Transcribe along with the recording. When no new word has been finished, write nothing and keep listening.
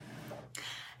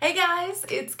Hey guys,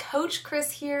 it's Coach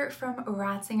Chris here from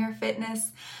Ratzinger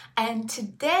Fitness, and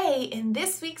today in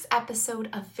this week's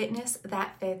episode of Fitness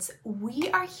That Fits, we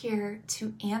are here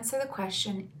to answer the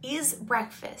question, is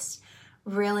breakfast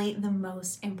really the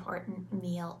most important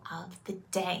meal of the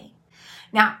day?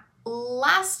 Now,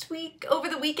 last week, over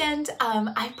the weekend,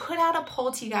 I put out a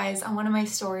poll to you guys on one of my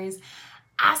stories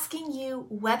asking you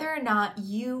whether or not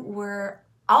you were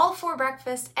all for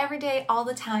breakfast every day, all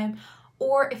the time,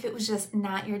 or if it was just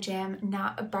not your jam,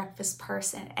 not a breakfast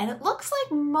person. And it looks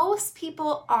like most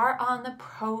people are on the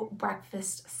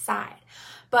pro-breakfast side.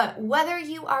 But whether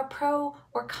you are pro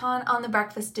or con on the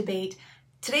breakfast debate,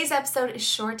 today's episode is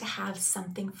sure to have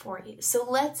something for you. So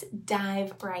let's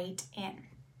dive right in.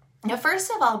 Now, first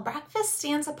of all, breakfast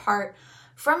stands apart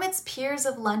from its peers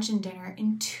of lunch and dinner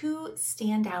in two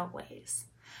standout ways.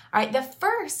 All right, the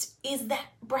first is that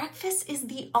breakfast is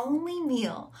the only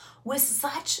meal with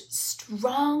such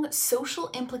strong social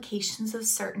implications of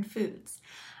certain foods.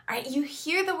 All right, you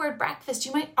hear the word breakfast,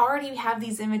 you might already have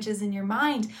these images in your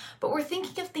mind, but we're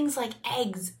thinking of things like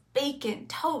eggs, bacon,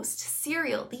 toast,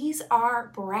 cereal. These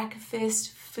are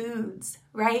breakfast foods,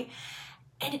 right?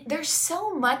 And there's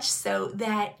so much so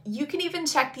that you can even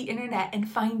check the internet and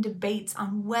find debates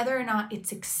on whether or not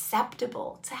it's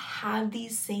acceptable to have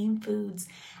these same foods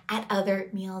at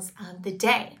other meals of the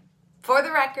day. For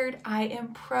the record, I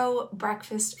am pro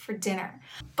breakfast for dinner.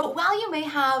 But while you may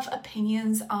have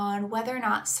opinions on whether or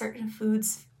not certain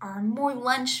foods are more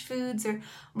lunch foods or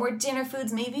more dinner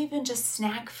foods, maybe even just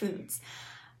snack foods,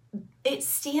 it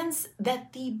stands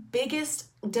that the biggest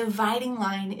dividing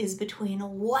line is between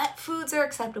what foods are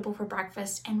acceptable for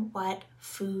breakfast and what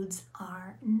foods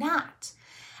are not.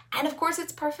 And of course,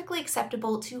 it's perfectly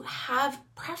acceptable to have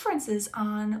preferences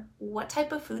on what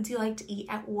type of foods you like to eat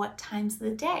at what times of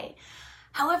the day.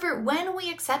 However, when we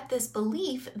accept this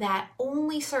belief that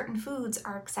only certain foods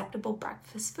are acceptable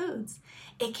breakfast foods,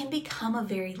 it can become a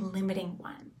very limiting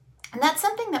one. And that's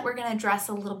something that we're going to address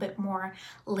a little bit more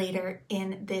later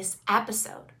in this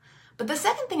episode. But the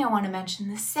second thing I want to mention,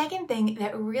 the second thing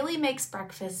that really makes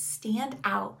breakfast stand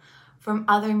out from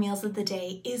other meals of the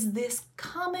day is this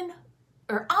common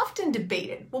or often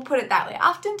debated, we'll put it that way,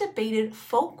 often debated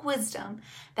folk wisdom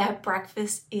that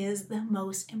breakfast is the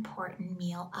most important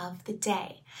meal of the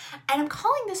day. And I'm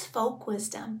calling this folk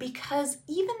wisdom because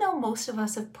even though most of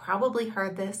us have probably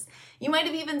heard this, you might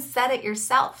have even said it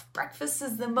yourself, breakfast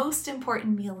is the most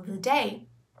important meal of the day.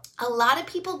 A lot of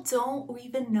people don't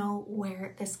even know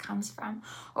where this comes from,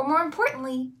 or more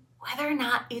importantly, whether or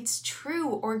not it's true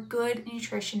or good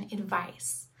nutrition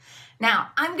advice. Now,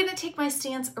 I'm going to take my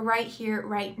stance right here,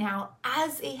 right now,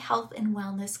 as a health and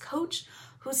wellness coach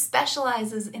who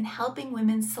specializes in helping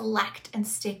women select and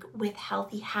stick with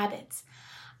healthy habits.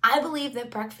 I believe that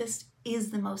breakfast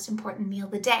is the most important meal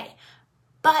of the day,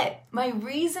 but my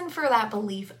reason for that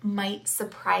belief might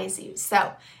surprise you.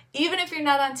 So even if you're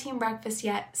not on team breakfast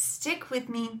yet, stick with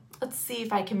me. Let's see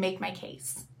if I can make my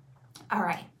case. All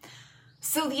right.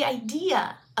 So the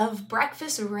idea of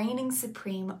breakfast reigning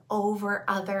supreme over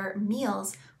other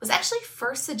meals was actually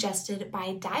first suggested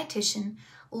by dietitian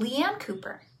Leanne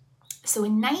Cooper. So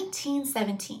in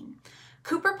 1917,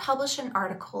 Cooper published an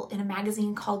article in a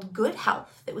magazine called Good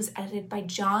Health that was edited by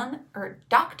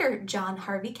Dr. John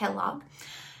Harvey Kellogg,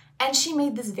 and she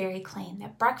made this very claim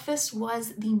that breakfast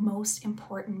was the most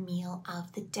important meal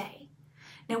of the day.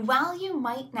 Now, while you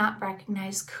might not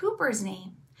recognize Cooper's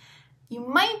name, you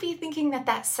might be thinking that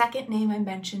that second name I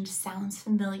mentioned sounds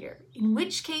familiar, in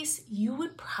which case you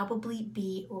would probably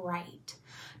be right.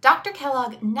 Dr.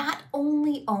 Kellogg not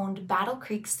only owned Battle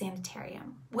Creek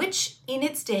Sanitarium, which in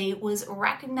its day was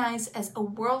recognized as a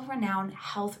world-renowned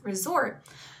health resort,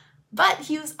 but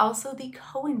he was also the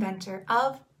co-inventor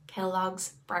of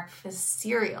Kellogg's breakfast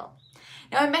cereal.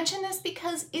 Now, I mention this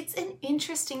because it's an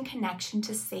interesting connection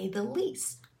to say the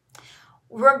least.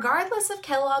 Regardless of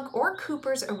Kellogg or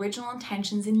Cooper's original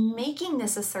intentions in making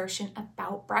this assertion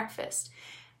about breakfast,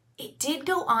 it did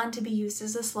go on to be used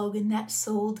as a slogan that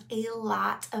sold a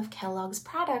lot of Kellogg's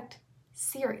product,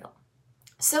 cereal.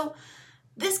 So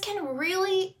this can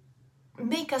really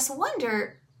make us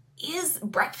wonder, is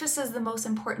breakfast as the most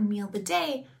important meal of the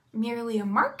day merely a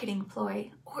marketing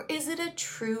ploy, or is it a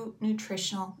true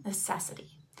nutritional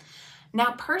necessity?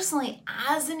 Now, personally,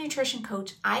 as a nutrition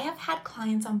coach, I have had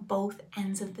clients on both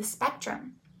ends of the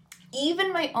spectrum.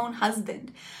 Even my own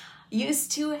husband used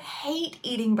to hate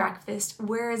eating breakfast,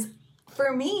 whereas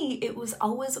for me, it was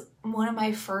always one of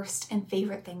my first and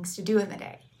favorite things to do in the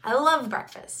day. I love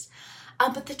breakfast.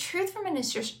 But the truth from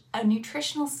a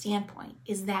nutritional standpoint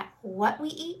is that what we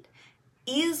eat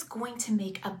is going to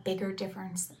make a bigger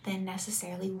difference than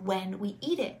necessarily when we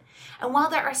eat it. And while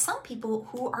there are some people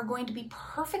who are going to be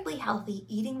perfectly healthy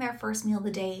eating their first meal of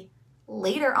the day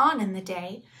later on in the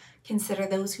day, consider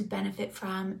those who benefit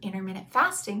from intermittent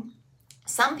fasting,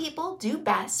 some people do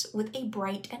best with a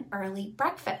bright and early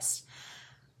breakfast.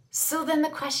 So then the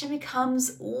question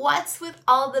becomes, what's with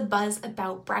all the buzz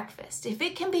about breakfast? If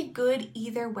it can be good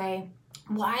either way,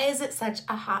 why is it such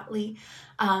a hotly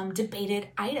debated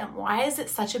item? Why is it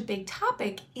such a big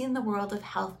topic in the world of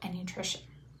health and nutrition?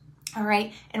 All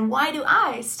right, and why do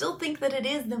I still think that it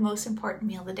is the most important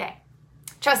meal of the day?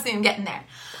 Trust me, I'm getting there.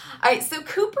 All right, so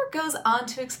Cooper goes on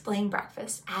to explain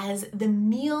breakfast as the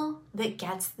meal that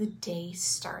gets the day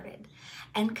started.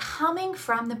 And coming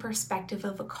from the perspective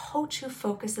of a coach who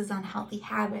focuses on healthy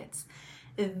habits,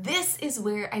 this is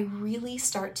where I really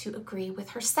start to agree with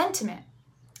her sentiment.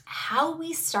 How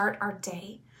we start our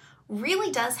day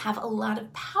really does have a lot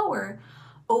of power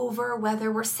over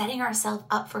whether we're setting ourselves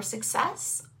up for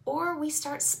success or we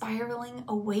start spiraling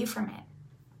away from it.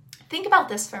 Think about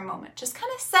this for a moment. Just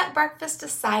kind of set breakfast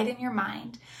aside in your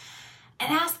mind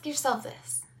and ask yourself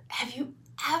this. Have you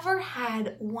ever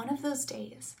had one of those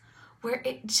days where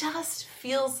it just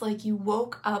feels like you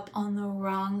woke up on the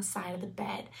wrong side of the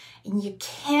bed and you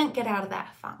can't get out of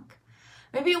that funk?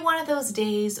 Maybe one of those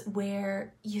days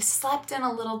where you slept in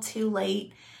a little too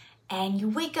late and you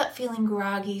wake up feeling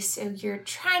groggy, so you're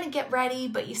trying to get ready,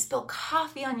 but you spill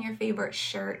coffee on your favorite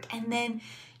shirt, and then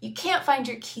you can't find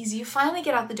your keys. You finally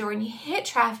get out the door and you hit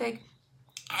traffic,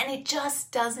 and it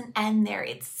just doesn't end there.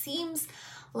 It seems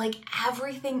like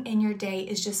everything in your day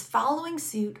is just following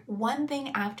suit, one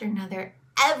thing after another.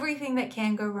 Everything that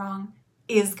can go wrong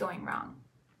is going wrong.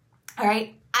 All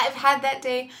right, I've had that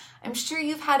day. I'm sure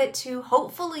you've had it too.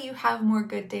 Hopefully you have more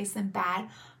good days than bad,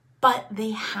 but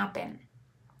they happen.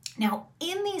 Now,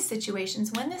 in these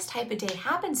situations, when this type of day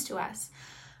happens to us,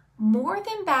 more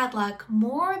than bad luck,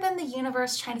 more than the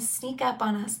universe trying to sneak up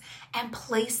on us and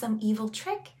play some evil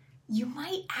trick, you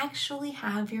might actually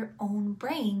have your own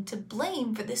brain to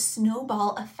blame for the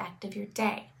snowball effect of your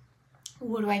day.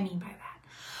 What do I mean by that?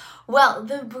 Well,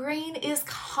 the brain is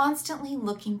constantly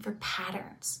looking for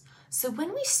patterns. So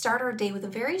when we start our day with a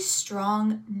very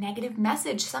strong negative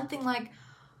message, something like,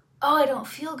 oh, I don't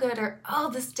feel good, or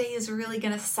oh, this day is really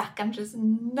gonna suck, I'm just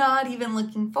not even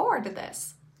looking forward to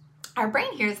this. Our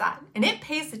brain hears that and it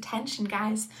pays attention,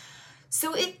 guys.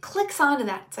 So it clicks onto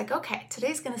that. It's like, okay,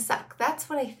 today's gonna suck. That's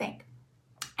what I think.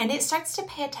 And it starts to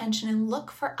pay attention and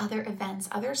look for other events,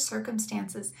 other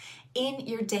circumstances in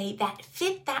your day that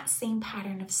fit that same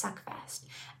pattern of suckfest.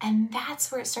 And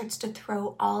that's where it starts to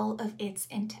throw all of its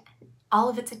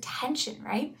attention,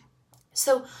 right?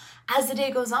 So as the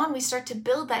day goes on, we start to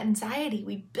build that anxiety,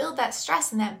 we build that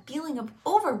stress and that feeling of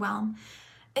overwhelm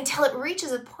until it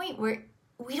reaches a point where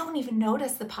we don't even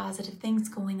notice the positive things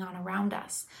going on around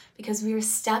us because we are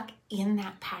stuck in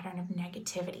that pattern of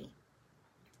negativity.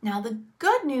 Now, the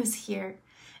good news here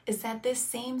is that this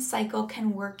same cycle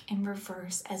can work in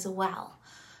reverse as well.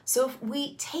 So if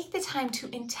we take the time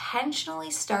to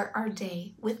intentionally start our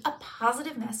day with a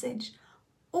positive message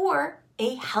or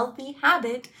a healthy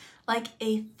habit like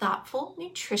a thoughtful,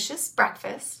 nutritious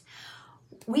breakfast,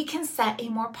 we can set a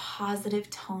more positive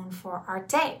tone for our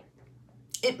day.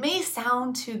 It may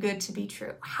sound too good to be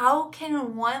true. How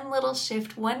can one little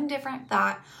shift, one different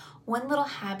thought, one little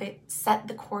habit set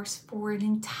the course for an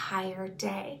entire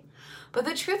day? But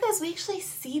the truth is we actually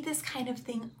see this kind of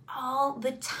thing all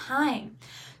the time.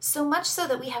 So much so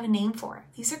that we have a name for it.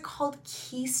 These are called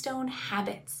keystone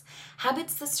habits.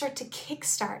 Habits that start to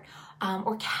kickstart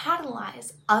or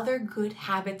catalyze other good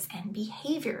habits and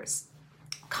behaviors.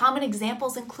 Common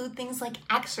examples include things like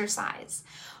exercise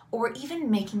or even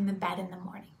making the bed in the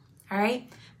morning, all right?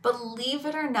 Believe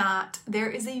it or not, there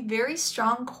is a very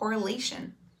strong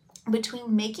correlation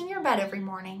between making your bed every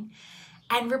morning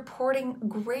and reporting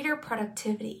greater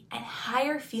productivity and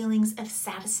higher feelings of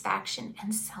satisfaction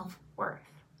and self-worth.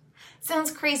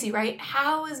 Sounds crazy, right?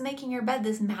 How is making your bed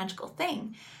this magical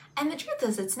thing? And the truth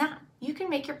is it's not. You can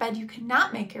make your bed, you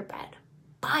cannot make your bed.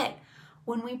 But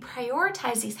when we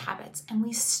prioritize these habits and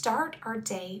we start our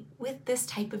day with this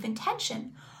type of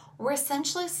intention, we're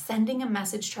essentially sending a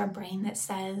message to our brain that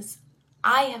says,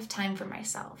 I have time for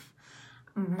myself.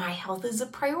 My health is a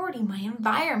priority. My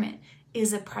environment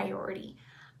is a priority.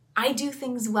 I do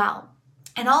things well.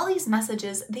 And all these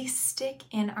messages, they stick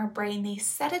in our brain. They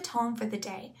set a tone for the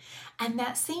day. And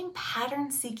that same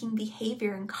pattern-seeking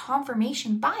behavior and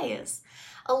confirmation bias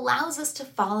allows us to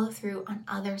follow through on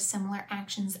other similar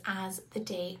actions as the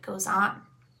day goes on.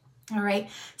 All right.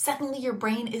 Suddenly your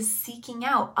brain is seeking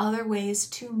out other ways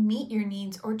to meet your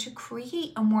needs or to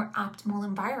create a more optimal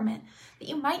environment that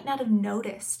you might not have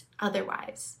noticed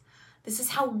otherwise. This is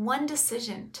how one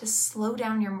decision to slow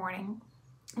down your morning,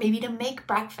 maybe to make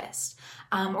breakfast,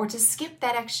 or to skip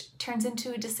that turns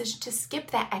into a decision to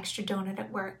skip that extra donut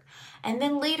at work. And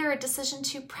then later a decision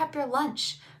to prep your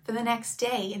lunch for the next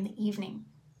day in the evening,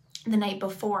 the night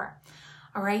before.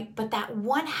 All right. But that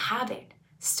one habit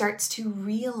starts to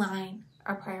realign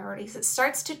our priorities. It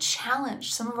starts to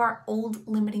challenge some of our old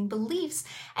limiting beliefs,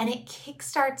 and it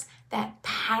kickstarts that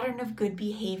pattern of good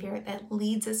behavior that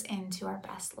leads us into our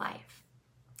best life.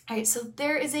 All right, so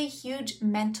there is a huge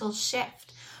mental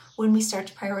shift when we start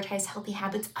to prioritize healthy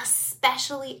habits,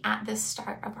 especially at the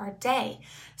start of our day.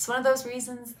 It's one of those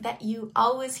reasons that you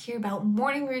always hear about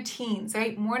morning routines,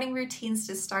 right? Morning routines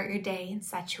to start your day and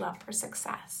set you up for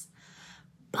success.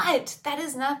 But that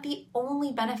is not the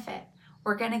only benefit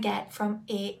we're going to get from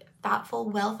a thoughtful,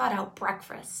 well thought out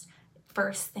breakfast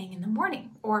first thing in the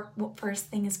morning, or first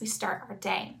thing as we start our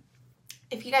day.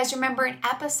 If you guys remember in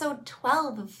episode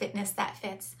 12 of Fitness That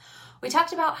Fits, we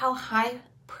talked about how high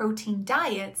protein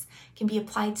diets can be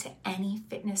applied to any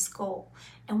fitness goal.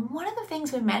 And one of the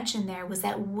things we mentioned there was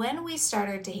that when we start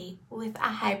our day with a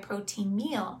high protein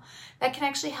meal, that can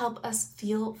actually help us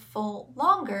feel full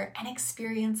longer and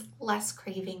experience less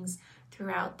cravings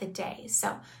throughout the day.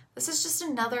 So this is just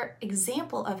another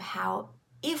example of how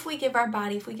if we give our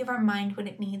body, if we give our mind what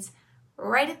it needs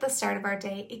right at the start of our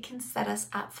day, it can set us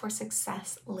up for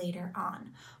success later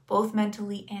on, both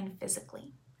mentally and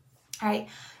physically. All right.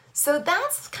 So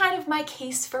that's kind of my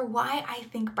case for why I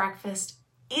think breakfast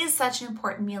is such an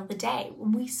important meal of the day.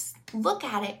 When we look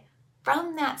at it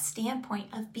from that standpoint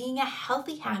of being a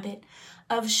healthy habit,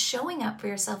 of showing up for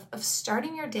yourself, of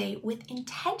starting your day with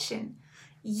intention.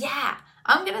 Yeah,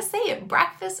 I'm going to say it.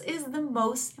 Breakfast is the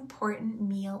most important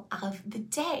meal of the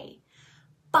day.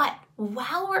 But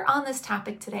while we're on this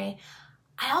topic today,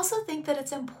 I also think that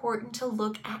it's important to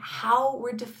look at how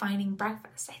we're defining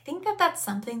breakfast. I think that that's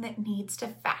something that needs to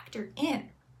factor in.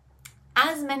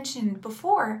 As mentioned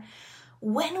before,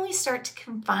 when we start to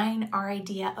confine our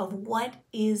idea of what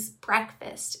is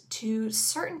breakfast to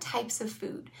certain types of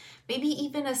food, maybe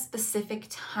even a specific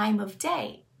time of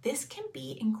day, this can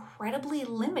be incredibly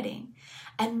limiting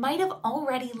and might have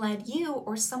already led you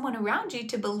or someone around you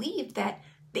to believe that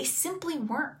they simply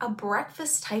weren't a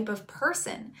breakfast type of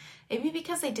person. Maybe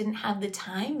because they didn't have the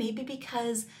time, maybe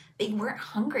because they weren't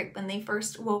hungry when they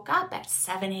first woke up at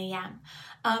 7 a.m.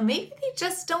 Maybe they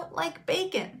just don't like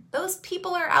bacon. Those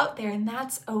people are out there and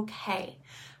that's okay.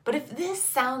 But if this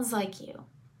sounds like you,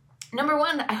 number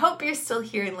one, I hope you're still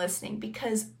here and listening,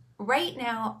 because right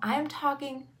now I'm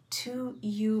talking to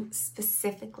you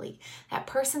specifically, that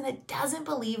person that doesn't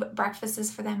believe breakfast is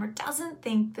for them or doesn't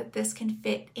think that this can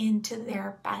fit into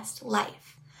their best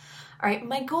life. All right,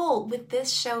 my goal with this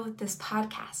show, with this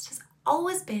podcast, has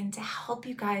always been to help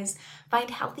you guys find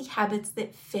healthy habits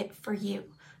that fit for you.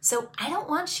 So I don't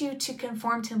want you to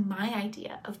conform to my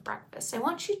idea of breakfast. I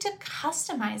want you to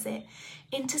customize it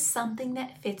into something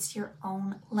that fits your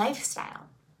own lifestyle.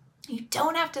 You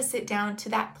don't have to sit down to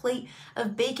that plate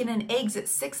of bacon and eggs at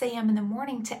 6 a.m. in the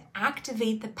morning to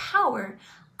activate the power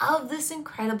of this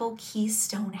incredible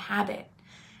keystone habit.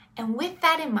 And with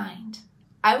that in mind,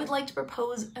 I would like to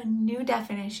propose a new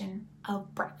definition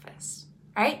of breakfast.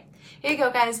 All right, here you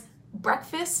go, guys.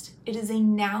 Breakfast, it is a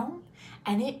noun,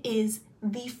 and it is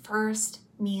the first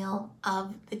meal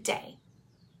of the day.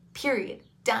 Period.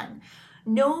 Done.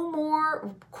 No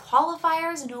more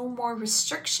qualifiers, no more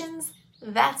restrictions.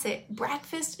 That's it.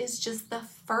 Breakfast is just the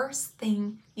first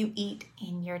thing you eat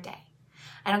in your day.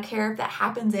 I don't care if that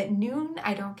happens at noon.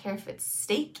 I don't care if it's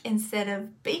steak instead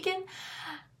of bacon.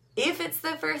 If it's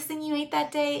the first thing you eat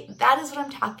that day, that is what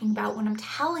I'm talking about when I'm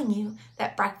telling you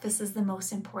that breakfast is the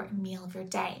most important meal of your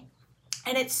day.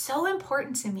 And it's so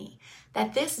important to me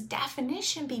that this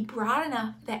definition be broad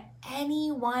enough that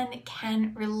anyone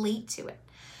can relate to it.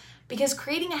 Because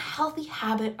creating a healthy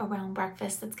habit around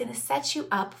breakfast that's going to set you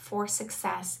up for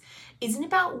success isn't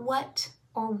about what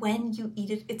or when you eat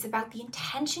it. It's about the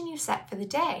intention you set for the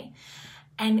day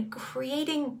and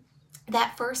creating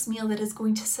that first meal that is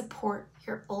going to support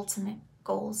your ultimate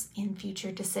goals in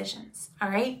future decisions. All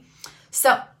right.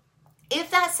 So if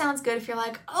that sounds good, if you're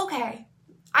like, okay,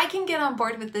 I can get on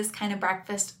board with this kind of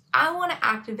breakfast, I want to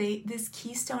activate this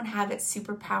keystone habit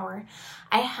superpower,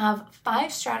 I have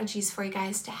 5 strategies for you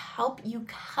guys to help you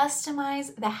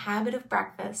customize the habit of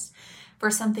breakfast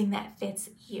for something that fits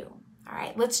you. All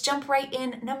right, let's jump right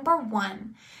in. Number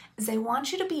 1 is I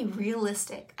want you to be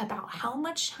realistic about how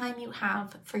much time you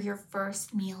have for your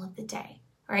first meal of the day.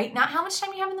 right? Not how much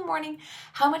time you have in the morning,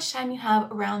 how much time you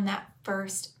have around that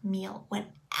first meal,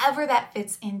 whenever that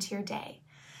fits into your day.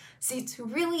 So it's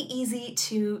really easy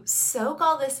to soak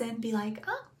all this in, be like,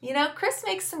 oh, Chris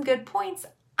makes some good points.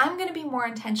 I'm going to be more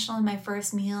intentional in my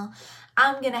first meal.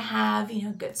 I'm going to have,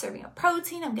 a good serving of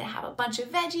protein. I'm going to have a bunch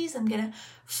of veggies. I'm going to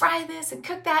fry this and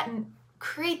cook that and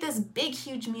create this big,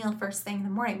 huge meal first thing in the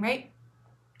morning, right?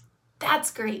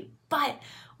 That's great. But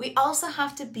we also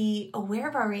have to be aware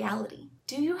of our reality.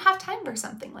 Do you have time for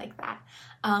something like that?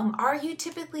 Are you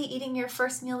typically eating your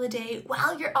first meal of the day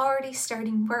while you're already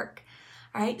starting work?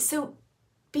 All right, so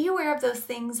be aware of those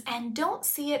things and don't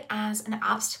see it as an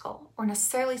obstacle or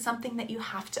necessarily something that you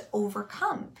have to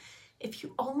overcome. If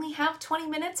you only have 20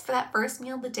 minutes for that first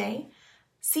meal of the day,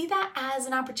 see that as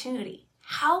an opportunity.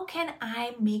 How can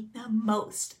I make the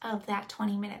most of that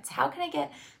 20 minutes? How can I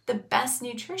get the best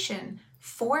nutrition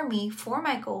for me, for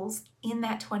my goals in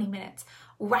that 20 minutes,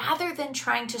 rather than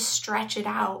trying to stretch it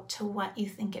out to what you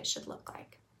think it should look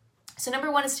like? So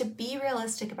number one is to be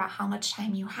realistic about how much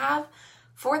time you have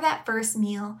for that first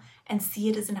meal and see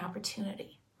it as an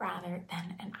opportunity rather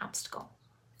than an obstacle.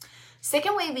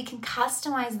 Second way we can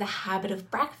customize the habit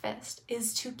of breakfast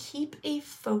is to keep a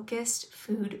focused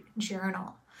food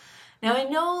journal. Now, I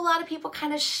know a lot of people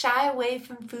kind of shy away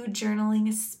from food journaling,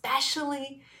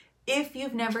 especially if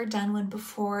you've never done one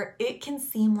before. It can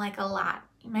seem like a lot.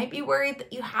 You might be worried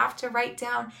that you have to write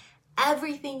down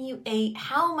everything you ate,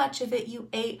 how much of it you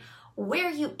ate,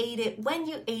 where you ate it, when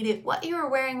you ate it, what you were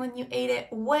wearing when you ate it,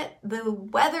 what the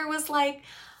weather was like.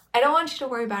 I don't want you to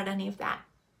worry about any of that.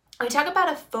 We talk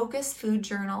about a focused food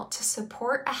journal to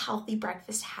support a healthy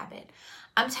breakfast habit.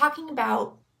 I'm talking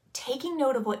about taking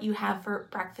note of what you have for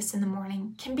breakfast in the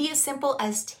morning. Can be as simple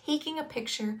as taking a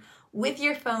picture with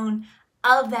your phone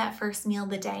of that first meal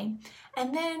of the day,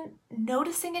 and then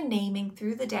noticing and naming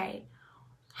through the day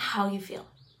how you feel.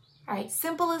 All right,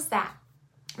 simple as that.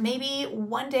 Maybe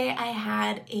one day I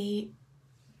had a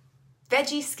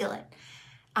veggie skillet.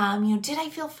 Did I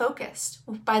feel focused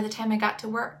by the time I got to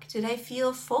work? Did I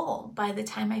feel full by the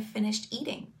time I finished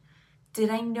eating? Did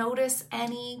I notice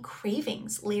any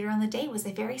cravings later on the day? Was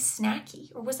I very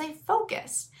snacky or was I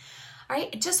focused? All right,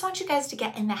 I just want you guys to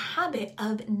get in the habit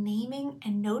of naming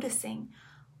and noticing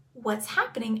what's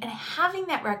happening and having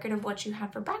that record of what you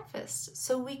had for breakfast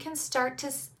so we can start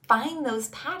to find those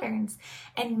patterns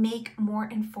and make more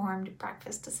informed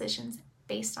breakfast decisions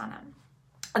based on them.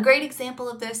 A great example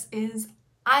of this is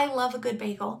I love a good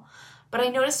bagel, but I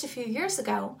noticed a few years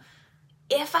ago,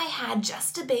 if I had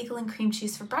just a bagel and cream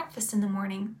cheese for breakfast in the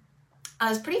morning, I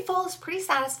was pretty full, I was pretty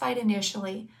satisfied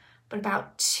initially, but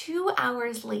about 2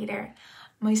 hours later,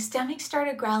 my stomach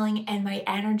started growling and my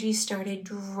energy started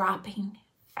dropping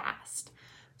fast.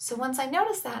 So once I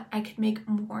noticed that, I could make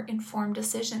more informed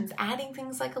decisions, adding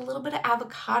things like a little bit of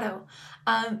avocado,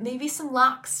 maybe some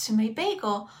lox to my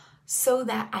bagel, so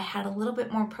that I had a little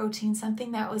bit more protein,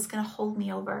 something that was going to hold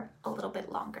me over a little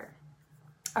bit longer.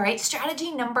 All right,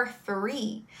 strategy number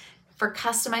 3 for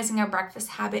customizing our breakfast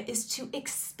habit is to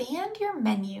expand your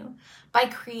menu by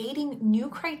creating new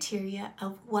criteria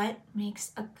of what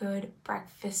makes a good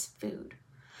breakfast food.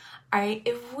 All right,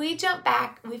 if we jump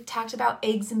back, we've talked about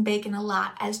eggs and bacon a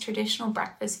lot as traditional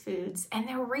breakfast foods, and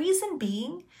the reason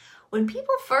being, when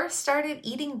people first started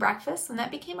eating breakfast, when that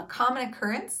became a common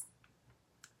occurrence,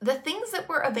 the things that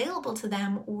were available to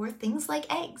them were things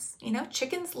like eggs.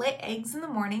 Chickens lay eggs in the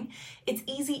morning. It's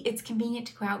easy, it's convenient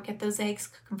to go out, get those eggs,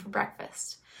 cook them for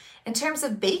breakfast. In terms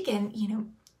of bacon,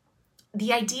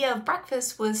 the idea of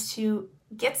breakfast was to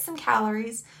get some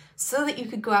calories so that you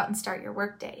could go out and start your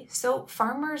workday. So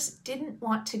farmers didn't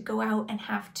want to go out and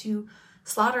have to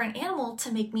slaughter an animal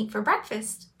to make meat for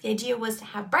breakfast. The idea was to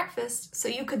have breakfast so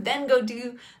you could then go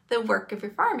do the work of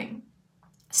your farming.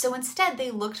 So instead,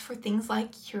 they looked for things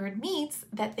like cured meats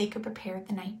that they could prepare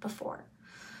the night before.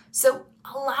 So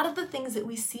a lot of the things that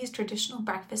we see as traditional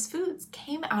breakfast foods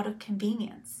came out of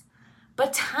convenience.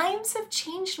 But times have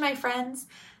changed, my friends.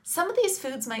 Some of these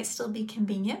foods might still be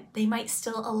convenient. They might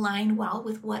still align well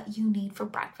with what you need for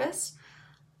breakfast.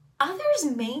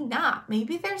 Others may not.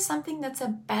 Maybe there's something that's a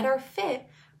better fit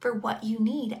for what you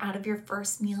need out of your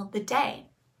first meal of the day.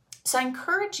 So I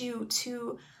encourage you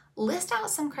to list out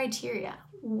some criteria.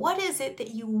 What is it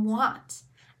that you want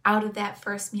out of that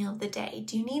first meal of the day?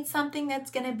 Do you need something that's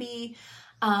going to be,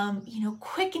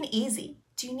 quick and easy?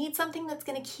 Do you need something that's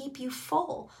going to keep you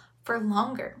full for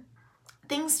longer?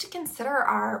 Things to consider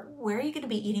are, where are you going to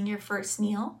be eating your first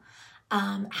meal?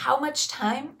 How much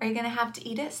time are you going to have to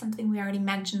eat it? Something we already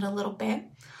mentioned a little bit.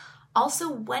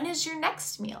 Also, when is your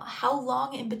next meal? How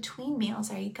long in between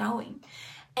meals are you going?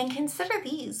 And consider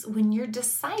these when you're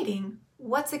deciding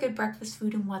what's a good breakfast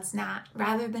food and what's not,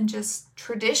 rather than just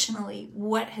traditionally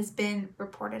what has been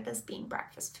reported as being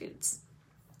breakfast foods.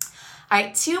 All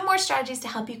right, 2 more strategies to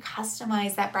help you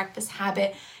customize that breakfast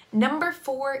habit. Number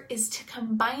 4 is to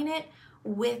combine it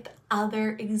with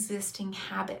other existing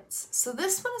habits. So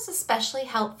this one is especially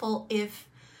helpful if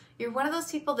you're one of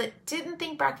those people that didn't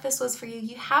think breakfast was for you,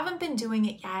 you haven't been doing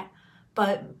it yet,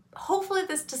 but hopefully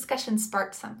this discussion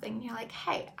sparked something. You're like,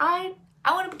 hey, I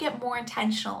want to get more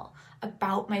intentional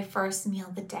about my first meal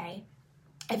of the day.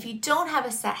 If you don't have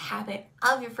a set habit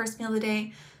of your first meal of the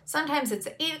day, sometimes it's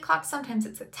at 8 o'clock, sometimes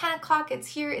it's at 10 o'clock, it's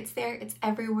here, it's there, it's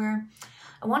everywhere.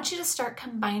 I want you to start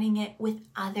combining it with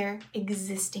other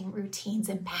existing routines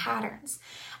and patterns.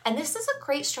 And this is a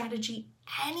great strategy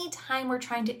anytime we're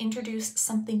trying to introduce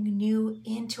something new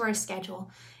into our schedule,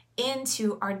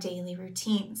 into our daily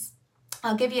routines.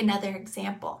 I'll give you another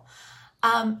example.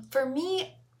 For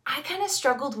me, I kind of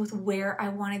struggled with where I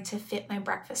wanted to fit my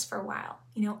breakfast for a while.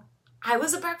 I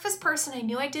was a breakfast person. I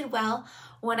knew I did well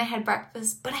when I had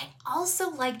breakfast, but I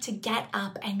also like to get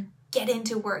up and get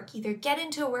into work, either get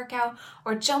into a workout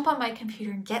or jump on my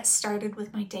computer and get started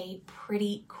with my day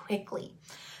pretty quickly.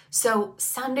 So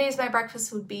some days my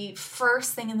breakfast would be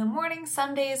first thing in the morning.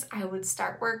 Some days I would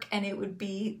start work and it would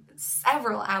be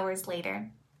several hours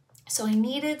later. So I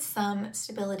needed some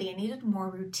stability. I needed more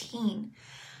routine.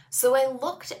 So I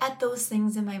looked at those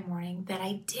things in my morning that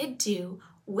I did do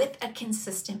with a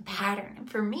consistent pattern.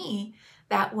 And for me,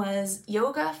 that was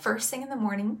yoga first thing in the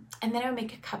morning, and then I would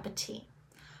make a cup of tea.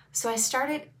 So I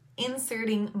started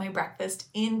inserting my breakfast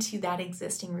into that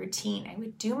existing routine. I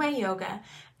would do my yoga,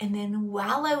 and then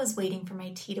while I was waiting for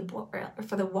my tea to boil, or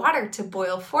for the water to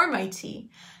boil for my tea,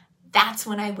 that's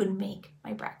when I would make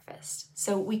my breakfast.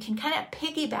 So we can kind of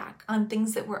piggyback on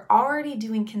things that we're already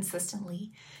doing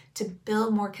consistently to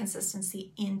build more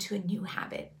consistency into a new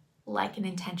habit, like an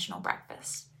intentional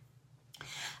breakfast.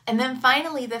 And then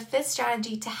finally, the 5th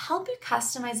strategy to help you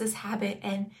customize this habit,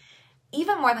 and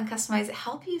even more than customize it,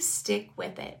 help you stick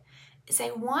with it, is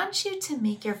I want you to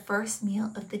make your first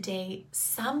meal of the day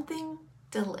something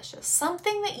delicious,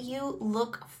 something that you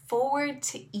look forward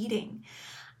to eating.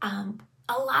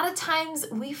 A lot of times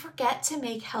we forget to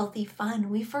make healthy fun.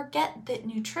 We forget that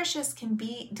nutritious can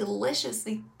be delicious.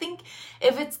 We think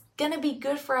if it's gonna be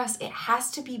good for us, it has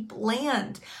to be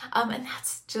bland. And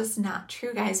that's just not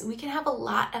true, guys. We can have a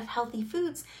lot of healthy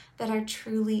foods that are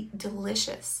truly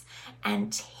delicious.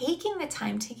 And taking the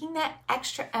time, taking that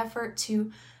extra effort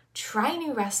to try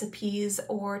new recipes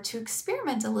or to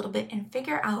experiment a little bit and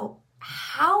figure out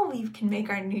how we can make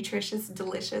our nutritious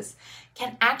delicious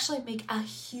can actually make a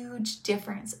huge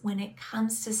difference when it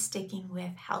comes to sticking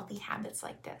with healthy habits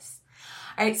like this.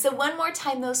 All right, so one more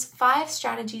time, those 5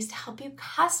 strategies to help you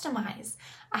customize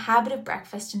a habit of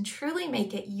breakfast and truly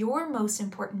make it your most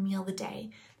important meal of the day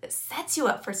that sets you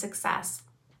up for success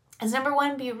is number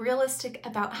 1, be realistic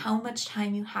about how much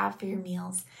time you have for your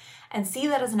meals and see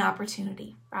that as an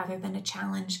opportunity rather than a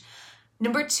challenge.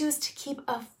 Number 2 is to keep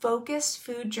a focused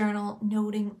food journal,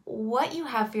 noting what you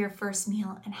have for your first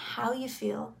meal and how you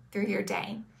feel through your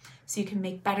day so you can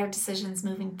make better decisions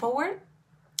moving forward.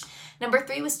 Number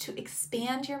 3 was to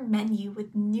expand your menu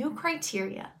with new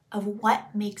criteria of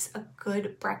what makes a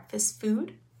good breakfast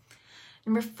food.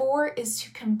 Number 4 is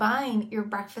to combine your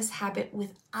breakfast habit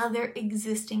with other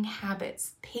existing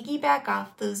habits. Piggyback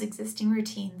off those existing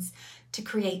routines to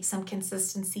create some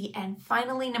consistency. And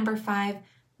finally, number 5,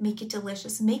 make it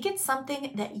delicious. Make it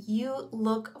something that you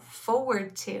look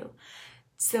forward to.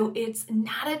 So it's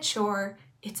not a chore,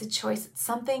 it's a choice. It's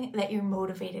something that you're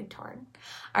motivated toward.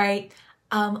 All right.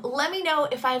 Let me know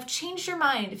if I've changed your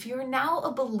mind, if you're now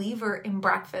a believer in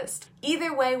breakfast.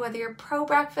 Either way, whether you're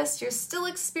pro-breakfast, you're still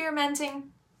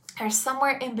experimenting, or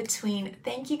somewhere in between,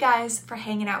 thank you guys for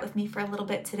hanging out with me for a little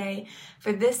bit today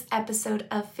for this episode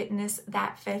of Fitness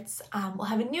That Fits. We'll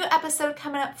have a new episode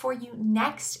coming up for you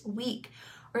next week.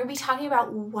 We're going to be talking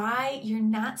about why you're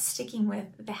not sticking with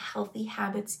the healthy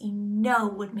habits you know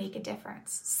would make a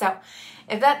difference. So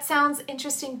if that sounds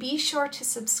interesting, be sure to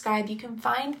subscribe. You can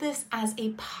find this as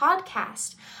a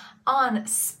podcast on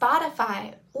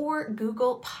Spotify or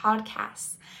Google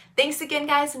Podcasts. Thanks again,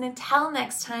 guys, and until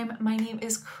next time, my name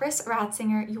is Chris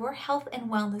Ratzinger, your health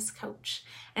and wellness coach,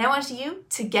 and I want you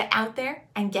to get out there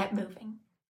and get moving.